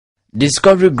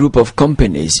Discovery Group of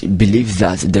companies believe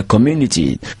that the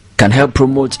community can help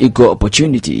promote equal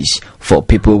opportunities for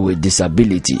people with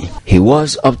disability. He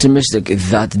was optimistic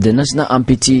that the national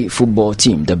amputee football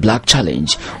team, the Black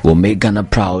Challenge, will make Ghana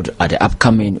proud at the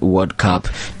upcoming World Cup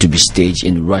to be staged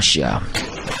in Russia.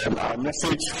 Our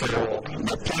message for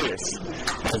the players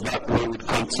is that we would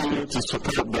continue to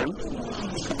support them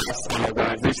as an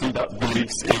organization that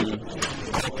believes in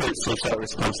corporate social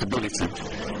responsibility.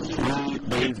 We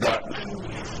believe that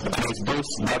there's those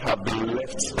that have been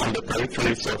left on the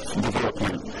peripheries of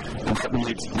development that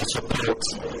need the support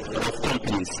of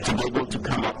companies to be able to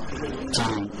come up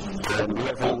to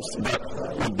levels that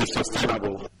would be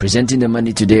sustainable. Presenting the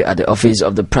money today at the office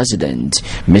of the president,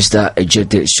 Mr.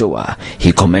 Ejete Shoa,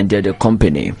 he commended the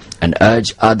company and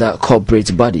urged other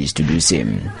corporate bodies to do the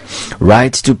same.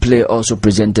 Right to Play also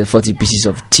presented 40 pieces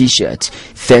of t-shirts,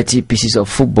 30 pieces of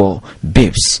football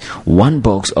bibs, 1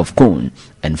 box of cone,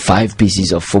 and 5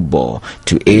 pieces of football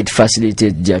to aid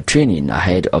facilitate their training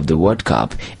ahead of the World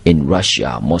Cup in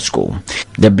Russia, Moscow.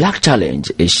 The Black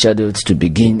Challenge is scheduled to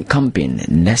begin camping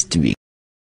next week.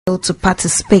 To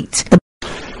participate.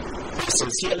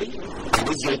 Sincerely, in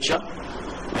this venture,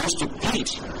 was to plead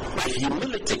with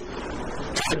humility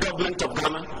to the government of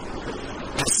Ghana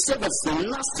to save us in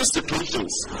nasty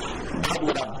situations that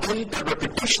would have been the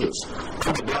reputations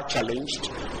of the Black Challenge,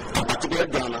 in particular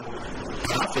Ghana,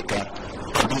 Africa,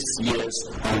 and this year's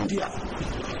India.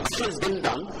 What has been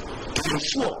done to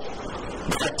ensure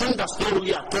that the team does not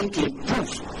only attempt to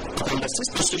improve on the 6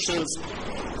 positions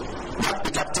that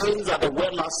it attains at the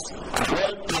World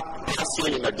Cup last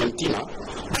year in Argentina,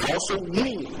 but also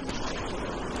win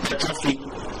the trophy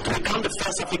to become the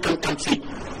first African country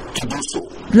to do so.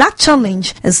 Black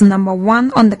Challenge is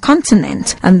 #1 on the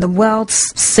continent and the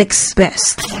world's 6th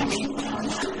best.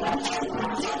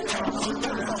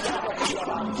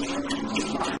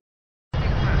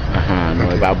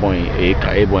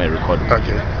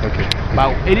 Okay. But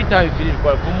anytime you finish,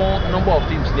 for more number of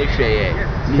teams next year,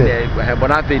 you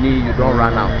don't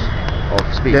run out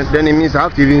of space. Then it means I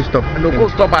have to even stop. No, go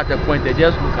stop at a point. They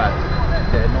just look at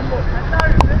the number.